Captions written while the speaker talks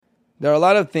There are a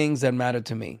lot of things that matter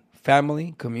to me: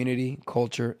 family, community,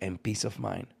 culture, and peace of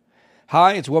mind.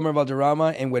 Hi, it's Wilmer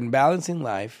Valderrama, and when balancing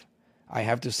life, I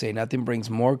have to say nothing brings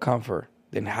more comfort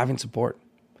than having support.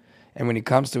 And when it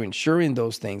comes to ensuring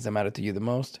those things that matter to you the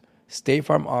most, State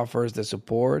Farm offers the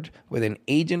support with an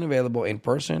agent available in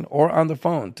person or on the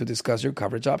phone to discuss your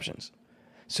coverage options.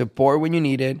 Support when you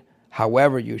need it,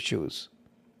 however you choose.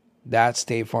 That's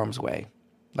State Farm's way.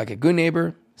 Like a good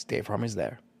neighbor, State Farm is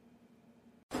there.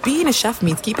 Being a chef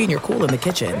means keeping your cool in the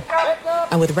kitchen.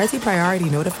 And with Resi Priority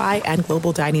Notify and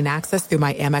Global Dining Access through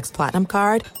my Amex Platinum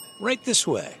card, right this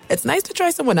way. It's nice to try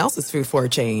someone else's food for a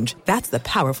change. That's the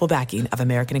powerful backing of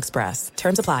American Express.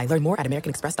 Terms apply. Learn more at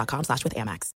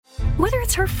americanexpress.com/withAmex. Whether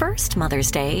it's her first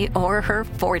Mother's Day or her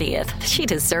 40th, she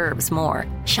deserves more.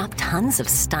 Shop tons of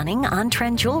stunning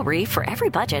on-trend jewelry for every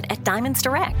budget at Diamonds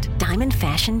Direct. Diamond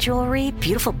fashion jewelry,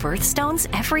 beautiful birthstones,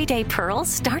 everyday pearls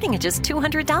starting at just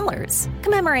 $200.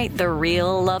 Commemorate the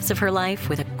real loves of her life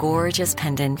with a gorgeous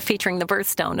pendant featuring the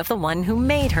birthstone of the one who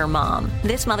made her mom.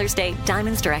 This Mother's Day,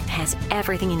 Diamonds Direct has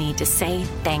everything you need to say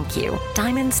thank you.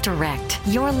 Diamonds Direct.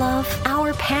 Your love,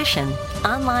 our passion.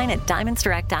 Online at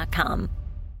diamondsdirect.com.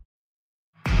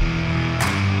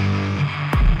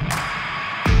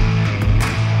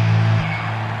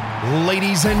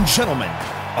 Ladies and gentlemen,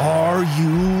 are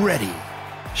you ready?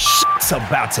 Shit's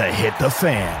about to hit the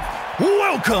fan.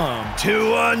 Welcome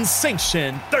to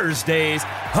Unsanctioned Thursdays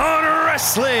on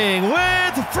Wrestling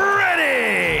with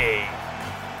Freddie.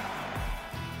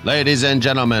 Ladies and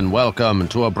gentlemen, welcome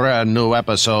to a brand new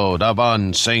episode of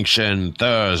Unsanctioned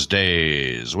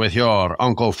Thursdays with your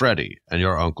Uncle Freddie and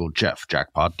your Uncle Jeff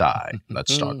Jackpot Die.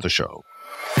 Let's start the show.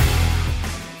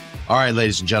 All right,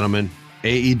 ladies and gentlemen,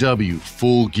 AEW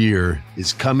Full Gear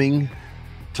is coming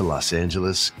to Los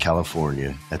Angeles,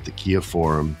 California at the Kia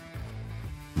Forum.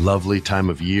 Lovely time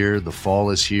of year. The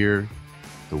fall is here.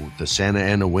 The Santa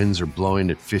Ana winds are blowing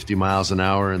at 50 miles an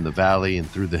hour in the valley and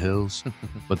through the hills.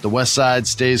 But the west side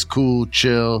stays cool,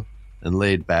 chill, and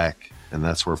laid back, and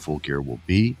that's where Full Gear will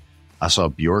be. I saw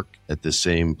Bjork at the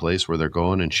same place where they're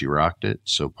going, and she rocked it,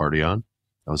 so party on.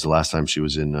 That was the last time she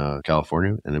was in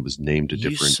California, and it was named a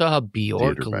different. You saw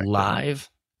Bjork live?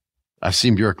 I've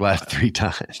seen Bjork live 3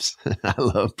 times. I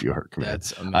love Bjork, man.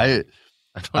 That's amazing.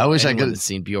 I wish I could have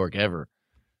seen Bjork ever.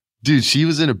 Dude, she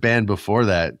was in a band before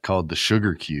that called the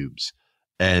Sugar Cubes,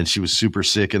 and she was super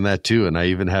sick in that too. And I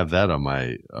even have that on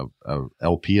my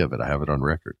LP of it. I have it on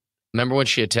record. Remember when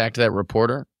she attacked that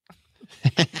reporter?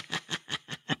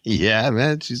 Yeah,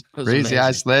 man, she's crazy amazing.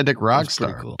 Icelandic rock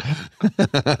star. Cool.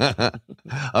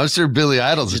 I'm sure Billy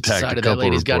Idol's attacked a couple that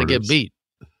lady's got to get beat.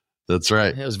 That's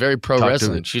right. It was very pro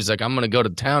wrestling. She's like, I'm going to go to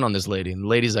town on this lady. And the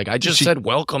lady's like, I just said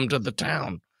welcome to the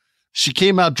town. She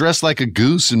came out dressed like a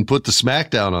goose and put the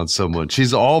smackdown on someone.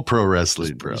 She's all pro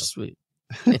wrestling, bro. Sweet.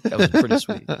 That was pretty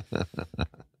sweet.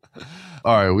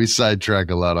 All right, we sidetrack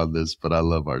a lot on this, but I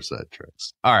love our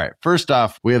sidetracks. All right, first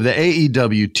off, we have the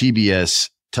AEW TBS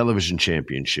Television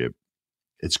Championship.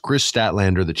 It's Chris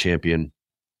Statlander, the champion,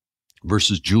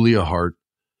 versus Julia Hart.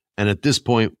 And at this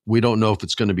point, we don't know if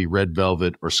it's going to be Red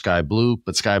Velvet or Sky Blue,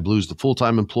 but Sky Blue's the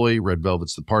full-time employee. Red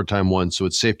Velvet's the part-time one, so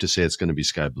it's safe to say it's going to be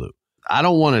Sky Blue. I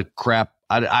don't want to crap.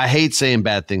 I hate saying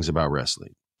bad things about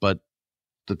wrestling, but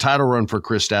the title run for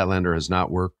Chris Statlander has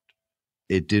not worked.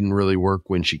 It didn't really work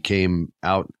when she came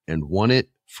out and won it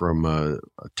from a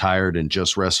tired and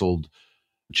just wrestled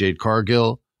Jade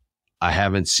Cargill. I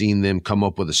haven't seen them come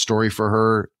up with a story for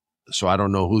her, so I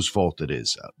don't know whose fault it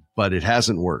is, but it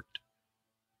hasn't worked.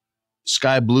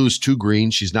 Sky Blue's too green.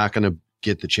 She's not going to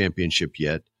get the championship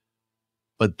yet,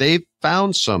 but they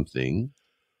found something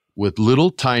with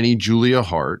little tiny Julia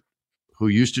Hart, who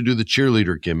used to do the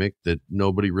cheerleader gimmick that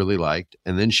nobody really liked.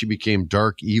 And then she became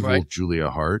Dark Evil Julia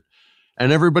Hart.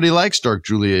 And everybody likes Dark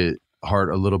Julia Hart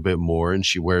a little bit more. And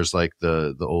she wears like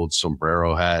the old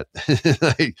sombrero hat.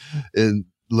 And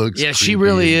looks creepy. She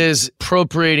really is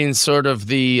appropriating sort of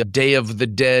the Day of the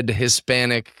Dead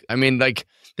Hispanic. I mean, like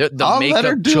the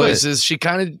makeup choices. She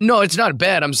kind of, no, it's not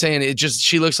bad. I'm saying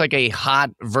she looks like a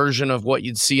hot version of what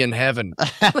you'd see in heaven.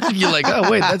 You're like, oh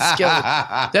wait,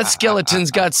 that skeleton's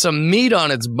got some meat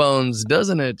on its bones,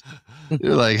 doesn't it?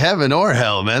 You're like, heaven or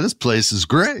hell, man. This place is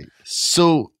great.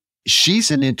 So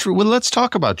she's an intro. Well, let's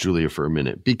talk about Julia for a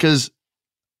minute, because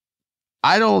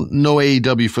I don't know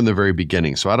AEW from the very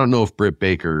beginning. So I don't know if Britt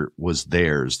Baker was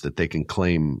theirs, that they can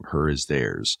claim her as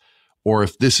theirs, or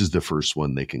if this is the first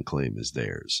one they can claim as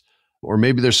theirs, or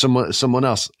maybe there's someone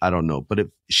else. I don't know. But if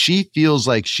she feels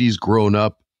like she's grown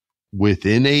up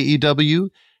within AEW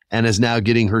and is now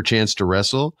getting her chance to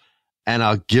wrestle, and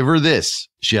I'll give her this.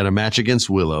 She had a match against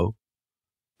Willow,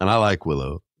 and I like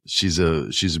Willow. she's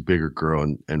a bigger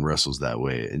girl and wrestles that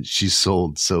way. And she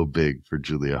sold so big for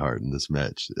Julia Hart in this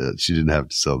match. She didn't have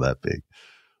to sell that big.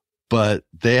 But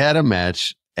they had a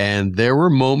match, and there were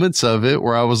moments of it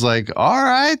where I was like, all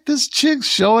right, this chick's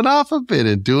showing off a bit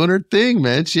and doing her thing,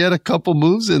 man. She had a couple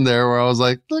moves in there where I was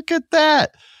like, look at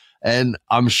that. And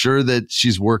I'm sure that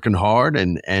she's working hard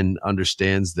and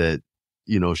understands that,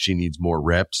 you know, she needs more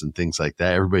reps and things like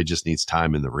that. Everybody just needs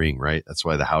time in the ring, right? That's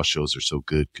why the house shows are so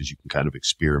good, because you can kind of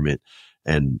experiment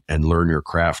and learn your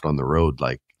craft on the road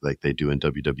like they do in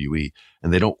WWE.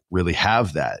 And they don't really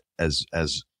have that as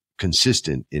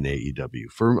consistent in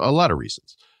AEW for a lot of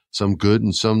reasons, some good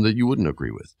and some that you wouldn't agree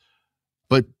with.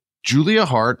 But Julia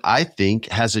Hart, I think,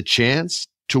 has a chance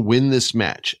to win this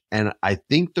match. And I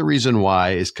think the reason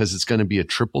why is because it's going to be a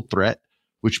triple threat,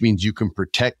 which means you can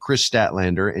protect Chris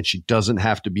Statlander and she doesn't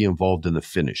have to be involved in the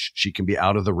finish. She can be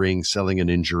out of the ring selling an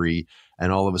injury,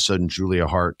 and all of a sudden Julia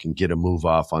Hart can get a move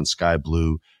off on Sky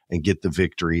Blue and get the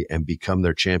victory and become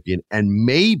their champion. And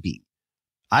maybe,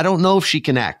 I don't know if she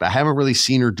can act. I haven't really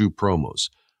seen her do promos,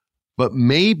 but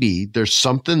maybe there's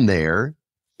something there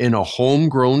in a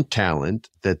homegrown talent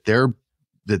that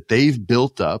they've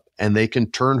built up, and they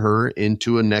can turn her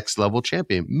into a next level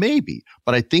champion. Maybe,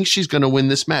 but I think she's going to win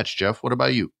this match. Jeff, what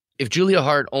about you? If Julia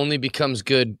Hart only becomes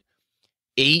good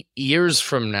 8 years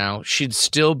from now, she'd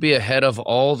still be ahead of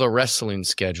all the wrestling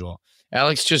schedule.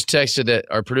 Alex just texted that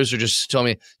our producer just told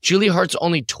me Julia Hart's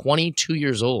only 22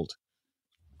 years old.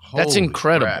 That's Holy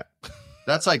incredible. crap.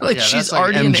 That's like, she's that's like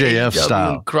already MJF in AEW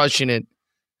style, crushing it.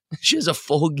 She has a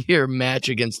full gear match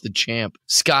against the champ.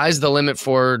 Sky's the limit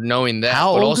for her, knowing that.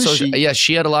 How but old also, is she? Yeah,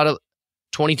 she had a lot of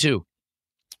 22.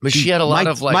 But she had a lot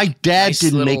of like. My dad nice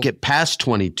didn't little, make it past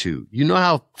 22. You know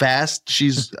how fast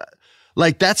she's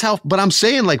like, that's how, but I'm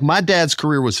saying like my dad's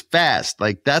career was fast.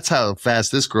 Like that's how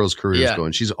fast this girl's career is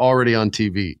going. She's already on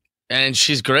TV. And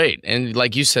she's great. And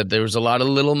like you said, there was a lot of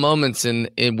little moments in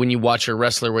when you watch a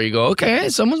wrestler where you go, okay,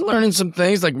 someone's learning some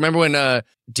things. Like remember when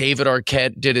David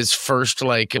Arquette did his first,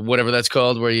 like whatever that's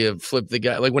called, where you flip the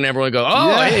guy, like when everyone go, oh,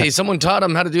 yeah. Hey, someone taught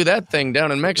him how to do that thing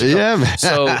down in Mexico. Yeah, man.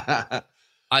 So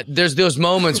there's those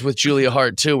moments with Julia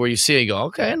Hart too, where you see it, you go,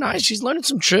 okay, nice. She's learning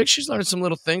some tricks. She's learning some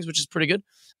little things, which is pretty good.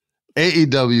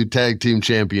 AEW Tag Team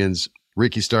Champions,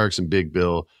 Ricky Starks and Big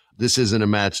Bill. This isn't a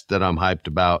match that I'm hyped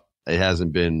about. It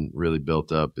hasn't been really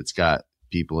built up. It's got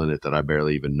people in it that I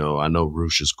barely even know. I know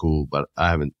Roosh is cool, but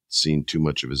I haven't seen too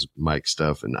much of his mic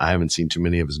stuff, and I haven't seen too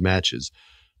many of his matches.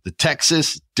 The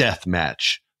Texas Death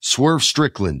Match, Swerve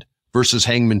Strickland versus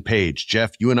Hangman Page.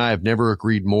 Jeff, you and I have never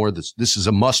agreed more. This is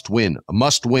a must-win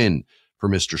for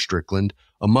Mr. Strickland,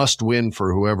 a must-win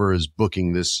for whoever is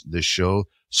booking this show.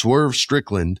 Swerve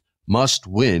Strickland must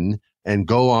win and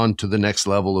go on to the next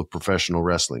level of professional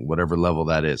wrestling, whatever level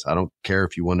that is. I don't care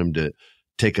if you want him to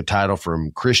take a title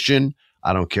from Christian.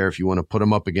 I don't care if you want to put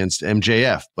him up against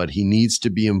MJF, but he needs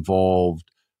to be involved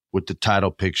with the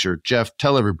title picture. Jeff,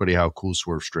 tell everybody how cool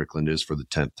Swerve Strickland is for the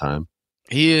 10th time.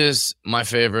 He is my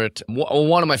favorite,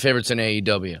 one of my favorites in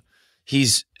AEW.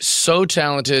 He's so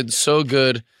talented, so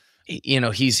good. You know,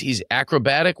 he's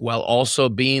acrobatic while also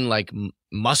being like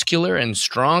muscular and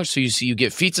strong. So you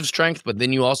get feats of strength, but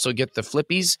then you also get the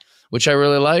flippies, which I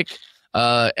really like.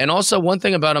 And also one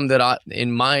thing about him that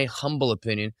in my humble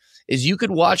opinion, is you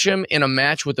could watch him in a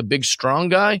match with a big, strong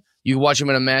guy. You could watch him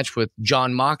in a match with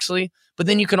John Moxley, but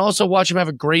then you can also watch him have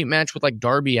a great match with like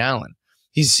Darby Allin.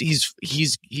 He's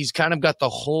kind of got the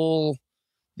whole,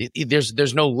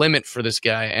 there's no limit for this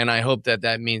guy. And I hope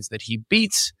that means that he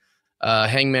beats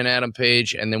Hangman Adam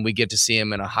Page, and then we get to see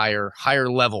him in a higher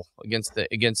level against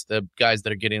the guys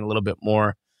that are getting a little bit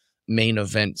more main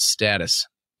event status.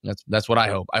 That's what I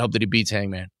hope. I hope that he beats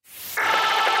Hangman.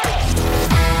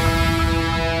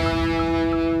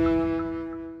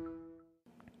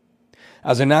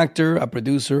 As an actor, a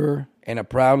producer, and a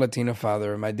proud Latino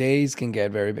father, my days can get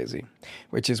very busy,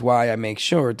 which is why I make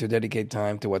sure to dedicate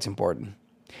time to what's important.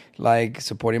 Like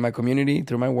supporting my community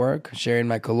through my work, sharing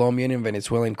my Colombian and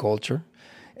Venezuelan culture,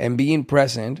 and being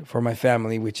present for my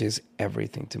family, which is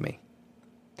everything to me.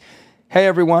 Hey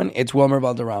everyone, it's Wilmer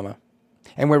Valderrama.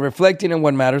 And we're reflecting on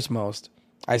what matters most.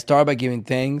 I start by giving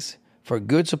thanks for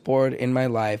good support in my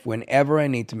life whenever I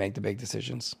need to make the big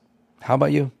decisions. How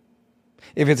about you?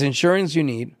 If it's insurance you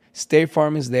need, State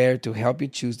Farm is there to help you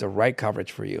choose the right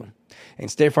coverage for you.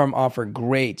 And State Farm offers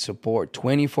great support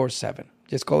 24/7.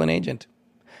 Just call an agent.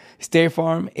 State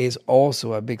Farm is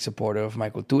also a big supporter of my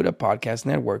Cultura podcast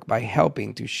network by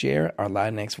helping to share our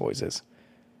Latinx voices.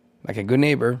 Like a good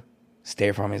neighbor,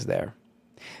 State Farm is there.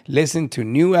 Listen to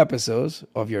new episodes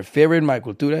of your favorite My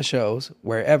Cultura shows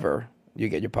wherever you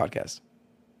get your podcasts.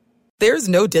 There's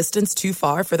no distance too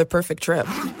far for the perfect trip.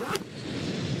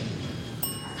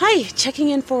 Hi, checking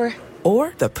in for...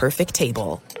 Or the perfect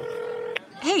table.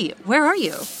 Hey, where are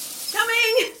you?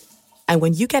 Coming! And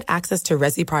when you get access to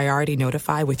Resi Priority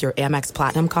Notify with your Amex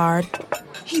Platinum card...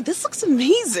 Hey, this looks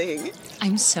amazing.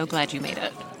 I'm so glad you made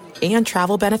it. And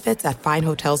travel benefits at fine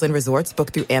hotels and resorts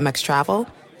booked through Amex Travel,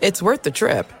 it's worth the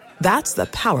trip. That's the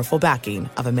powerful backing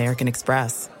of American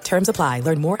Express. Terms apply.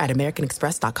 Learn more at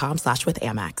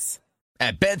americanexpress.com/withAmex.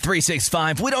 At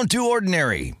Bet365, we don't do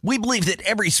ordinary. We believe that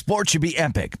every sport should be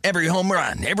epic. Every home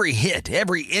run, every hit,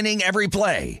 every inning, every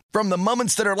play. From the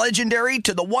moments that are legendary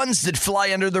to the ones that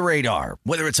fly under the radar.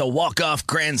 Whether it's a walk-off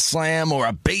grand slam or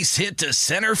a base hit to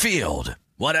center field.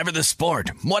 Whatever the sport,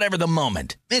 whatever the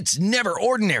moment, it's never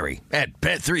ordinary at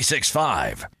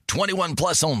Bet365. 21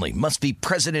 plus only. Must be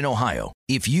present in Ohio.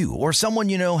 If you or someone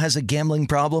you know has a gambling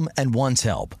problem and wants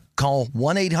help, call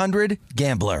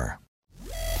 1-800-GAMBLER.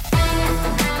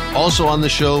 Also on the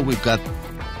show, we've got,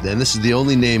 and this is the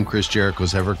only name Chris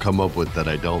Jericho's ever come up with that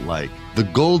I don't like, the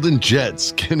Golden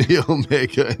Jets, Kenny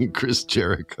Omega and Chris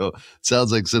Jericho.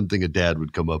 Sounds like something a dad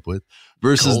would come up with.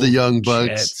 Versus the Young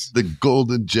Bucks, the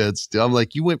Golden Jets. I'm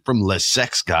like, you went from Les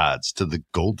Sex Gods to the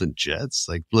Golden Jets?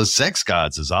 Like, Les Sex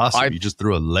Gods is awesome. You just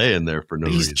threw a lay in there for no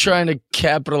reason. He's trying to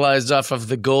capitalize off of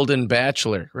the Golden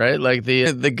Bachelor, right? Like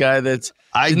the guy that's,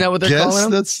 isn't that what they're calling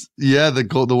him?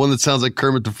 The one that sounds like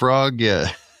Kermit the Frog,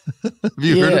 yeah. Have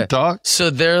you heard him talk? So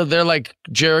they're like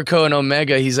Jericho and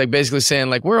Omega. He's like basically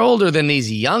saying like, we're older than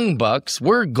these young bucks.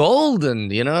 We're golden,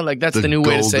 you know? Like that's the new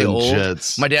way to say old.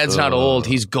 Jets. My dad's not old.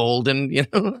 He's golden, you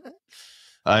know?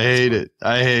 I hate it.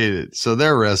 So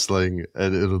they're wrestling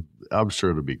and I'm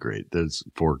sure it'll be great. There's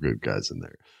 4 good guys in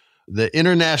there. The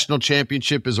international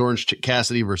championship is Orange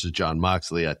Cassidy versus Jon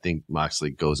Moxley. I think Moxley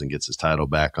goes and gets his title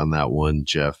back on that one.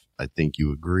 Jeff, I think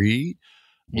you agree.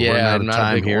 I'm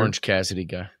not a big Orange Cassidy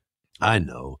guy. I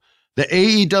know. The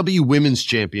AEW Women's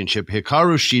Championship,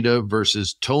 Hikaru Shida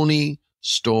versus Toni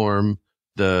Storm,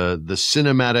 the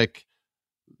cinematic,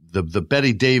 the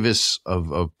Betty Davis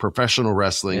of professional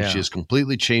wrestling. Yeah. She has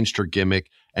completely changed her gimmick,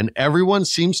 and everyone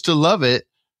seems to love it.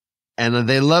 And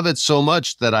they love it so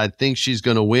much that I think she's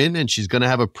going to win, and she's going to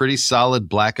have a pretty solid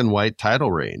black and white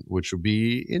title reign, which would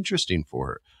be interesting for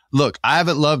her. Look, I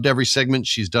haven't loved every segment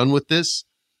she's done with this.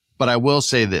 But I will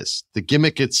say this, the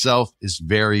gimmick itself is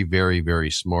very, very,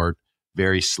 very smart,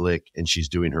 very slick, and she's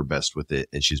doing her best with it,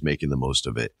 and she's making the most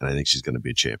of it, and I think she's going to be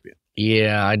a champion.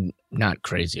 Yeah, I'm not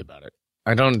crazy about it.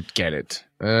 I don't get it.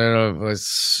 I don't know,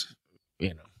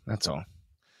 that's all.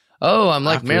 Oh, I'm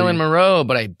like Marilyn Monroe,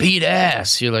 but I beat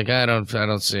ass. You're like, I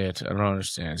don't see it. I don't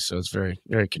understand. So it's very,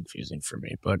 very confusing for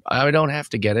me, but I don't have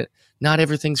to get it. Not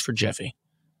everything's for Jeffy.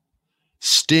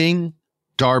 Sting,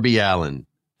 Darby Allin,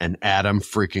 and Adam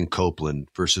freaking Copeland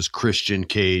versus Christian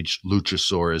Cage,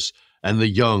 Luchasaurus, and the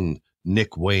young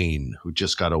Nick Wayne, who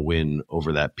just got a win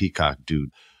over that Peacock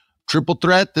dude. Triple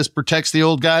threat. This protects the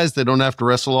old guys. They don't have to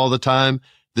wrestle all the time.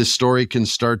 This story can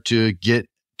start to get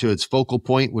to its focal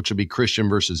point, which would be Christian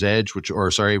versus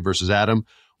versus Adam,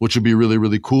 which would be really,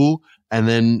 really cool. And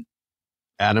then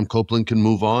Adam Copeland can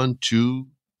move on to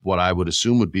what I would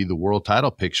assume would be the world title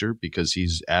picture because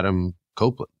he's Adam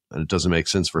Copeland. And it doesn't make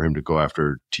sense for him to go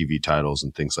after TV titles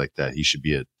and things like that. He should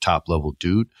be a top-level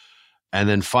dude. And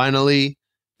then finally,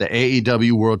 the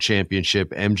AEW World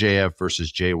Championship, MJF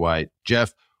versus Jay White.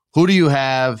 Jeff, who do you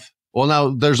have? Well,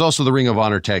 now, there's also the Ring of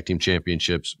Honor Tag Team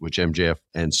Championships, which MJF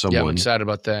and someone... Yeah, I'm excited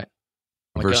about that.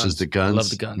 Versus the Guns. I love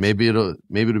the Guns. Maybe it'll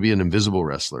be an invisible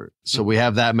wrestler. So we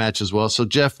have that match as well. So,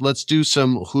 Jeff, let's do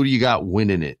some who do you got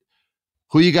winning it?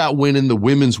 Who you got winning the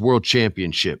Women's World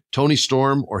Championship? Toni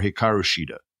Storm or Hikaru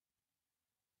Shida?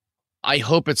 I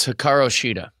hope it's Hikaru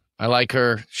Shida. I like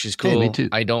her. She's cool. Yeah, me too.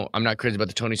 I'm not crazy about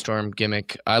the Toni Storm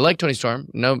gimmick. I like Toni Storm.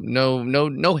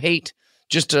 No hate.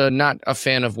 Just not a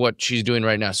fan of what she's doing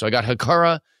right now. So I got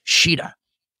Hikaru Shida.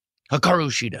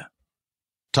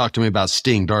 Talk to me about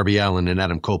Sting, Darby Allin, and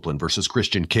Adam Copeland versus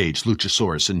Christian Cage,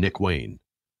 Luchasaurus, and Nick Wayne.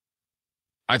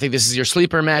 I think this is your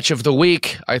sleeper match of the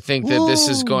week. I think that this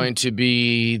is going to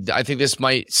be... I think this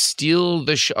might steal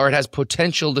the show, or it has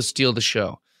potential to steal the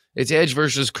show. It's Edge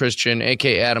versus Christian,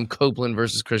 a.k.a. Adam Copeland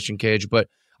versus Christian Cage. But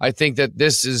I think that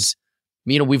this is,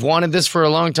 we've wanted this for a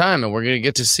long time, and we're going to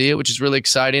get to see it, which is really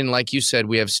exciting. Like you said,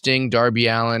 we have Sting, Darby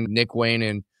Allin, Nick Wayne,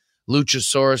 and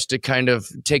Luchasaurus to kind of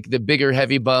take the bigger,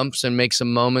 heavy bumps and make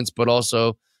some moments, but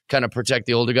also kind of protect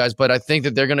the older guys. But I think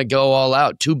that they're going to go all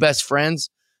out. 2 best friends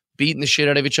beating the shit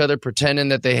out of each other, pretending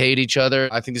that they hate each other.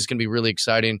 I think this is going to be really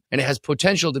exciting, and it has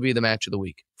potential to be the match of the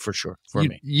week, for sure, for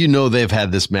me. They've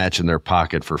had this match in their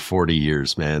pocket for 40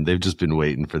 years, man. They've just been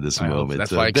waiting for this moment.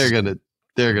 That's why they're gonna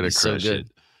crush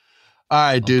it. All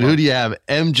right, dude. Who do you have?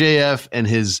 MJF and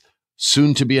his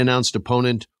soon-to-be-announced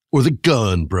opponent, or the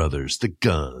Gun Brothers, the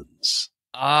Guns?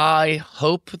 I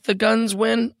hope the Guns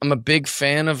win. I'm a big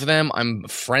fan of them. I'm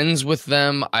friends with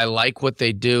them. I like what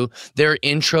they do. Their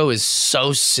intro is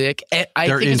so sick. I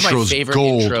think it's my favorite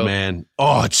gold, intro. Man.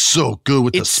 Oh, it's so good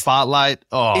with the spotlight.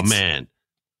 Oh, man.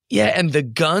 Yeah, and the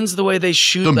guns, the way they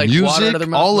shoot the like music, water out of their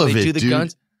mouth, all of they it, do the dude.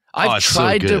 guns. I've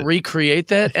tried so to recreate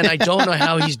that, and I don't know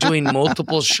how he's doing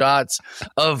multiple shots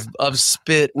of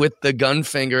spit with the gun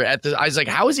finger at the. I was like,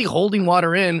 how is he holding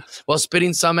water in while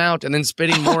spitting some out and then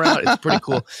spitting more out? It's pretty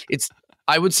cool.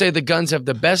 I would say the Guns have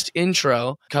the best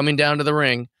intro coming down to the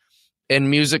ring and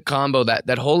music combo.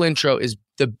 That whole intro is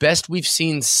the best we've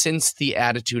seen since the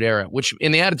Attitude Era, which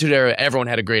in the Attitude Era, everyone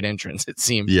had a great entrance, it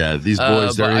seemed. Yeah, these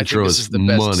boys, their intro is the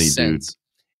money, dude.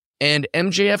 And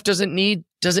MJF doesn't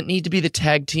need to be the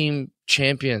tag team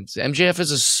champions. MJF is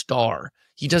a star.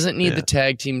 He doesn't need the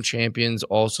tag team champions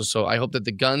also. So I hope that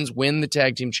the Guns win the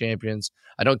tag team champions.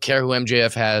 I don't care who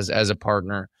MJF has as a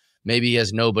partner. Maybe he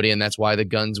has nobody, and that's why the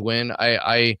Guns win.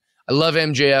 I love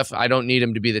MJF. I don't need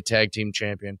him to be the tag team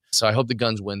champion. So I hope the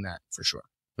Guns win that for sure.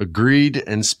 Agreed.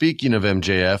 And speaking of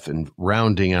MJF and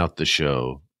rounding out the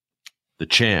show, the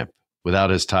champ without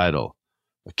his title,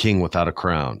 a king without a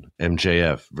crown,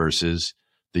 MJF versus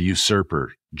the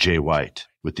usurper, Jay White,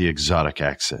 with the exotic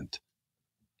accent.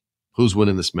 Who's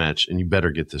winning this match? And you better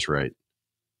get this right.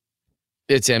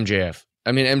 It's MJF.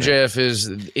 I mean, MJF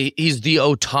he's the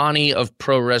Otani of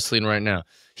pro wrestling right now.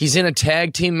 He's in a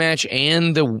tag team match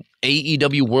and the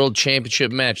AEW World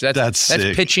Championship match. That's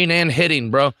pitching and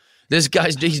hitting, bro. This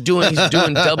guy's doing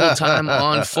double time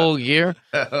on Full Gear.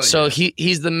 So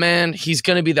he's the man. He's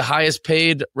going to be the highest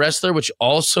paid wrestler, which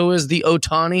also is the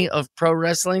Otani of pro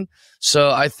wrestling.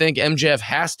 So I think MJF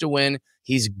has to win.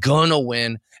 He's gonna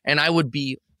win, and I would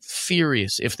be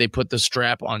furious if they put the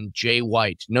strap on Jay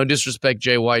White. No disrespect,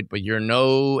 Jay White, but you're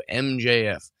no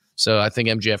MJF. So I think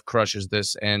MJF crushes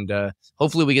this, and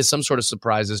hopefully we get some sort of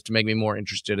surprises to make me more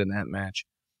interested in that match.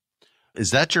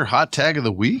 Is that your hot tag of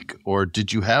the week, or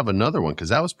did you have another one? Because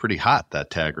that was pretty hot, that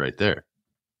tag right there.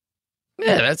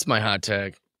 Yeah, that's my hot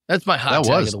tag. That's my hot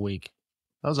tag of the week.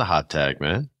 That was a hot tag,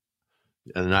 man.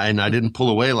 And I didn't pull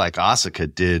away like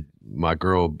Asuka did my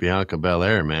girl Bianca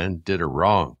Belair, man. Did her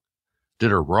wrong.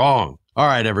 All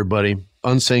right, everybody.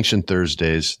 Unsanctioned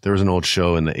Thursdays. There was an old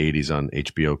show in the 80s on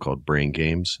HBO called Brain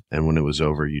Games. And when it was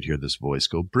over, you'd hear this voice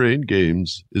go, "Brain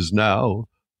Games is now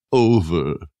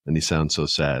over." And he sounds so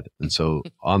sad. And so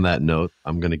on that note,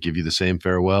 I'm going to give you the same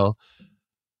farewell.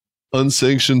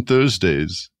 Unsanctioned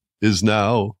Thursdays is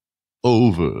now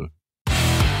over.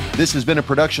 This has been a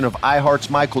production of iHeart's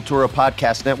My Cultura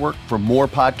Podcast Network. For more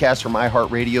podcasts from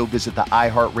iHeartRadio, visit the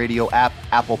iHeartRadio app,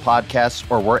 Apple Podcasts,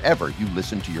 or wherever you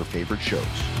listen to your favorite shows.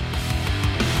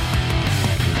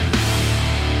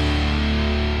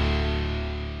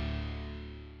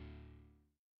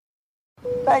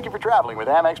 Thank you for traveling with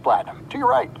Amex Platinum. To your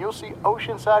right, you'll see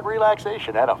oceanside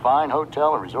relaxation at a fine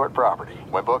hotel and resort property.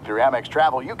 When booked through Amex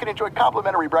Travel, you can enjoy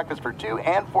complimentary breakfast for 2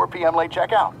 and 4 p.m. late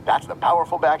checkout. That's the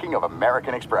powerful backing of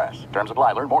American Express. Terms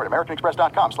apply. Learn more at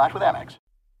americanexpress.com/withAmex.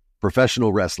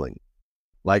 Professional wrestling,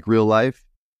 like real life,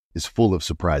 is full of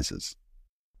surprises.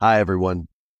 Hi, everyone.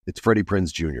 It's Freddie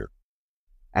Prinze Jr.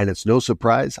 And it's no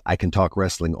surprise I can talk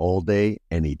wrestling all day,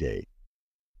 any day.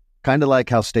 Kind of like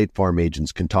how State Farm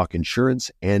agents can talk insurance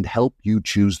and help you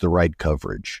choose the right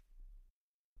coverage.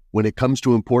 When it comes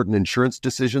to important insurance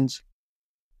decisions,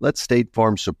 let State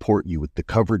Farm support you with the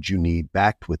coverage you need,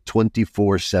 backed with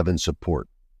 24/7 support.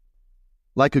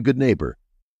 Like a good neighbor,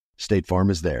 State Farm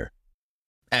is there.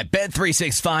 At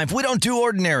Bet365, we don't do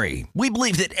ordinary. We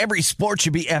believe that every sport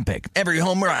should be epic. Every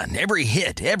home run, every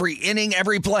hit, every inning,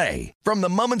 every play. From the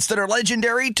moments that are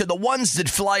legendary to the ones that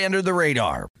fly under the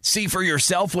radar. See for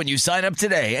yourself when you sign up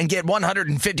today and get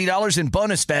 $150 in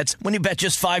bonus bets when you bet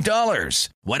just $5.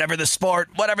 Whatever the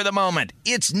sport, whatever the moment,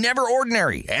 it's never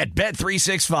ordinary at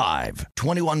Bet365.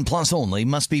 21 plus only.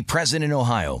 Must be present in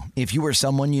Ohio. If you or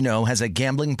someone you know has a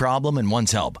gambling problem and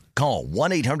wants help, call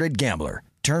 1-800-GAMBLER.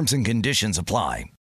 Terms and conditions apply.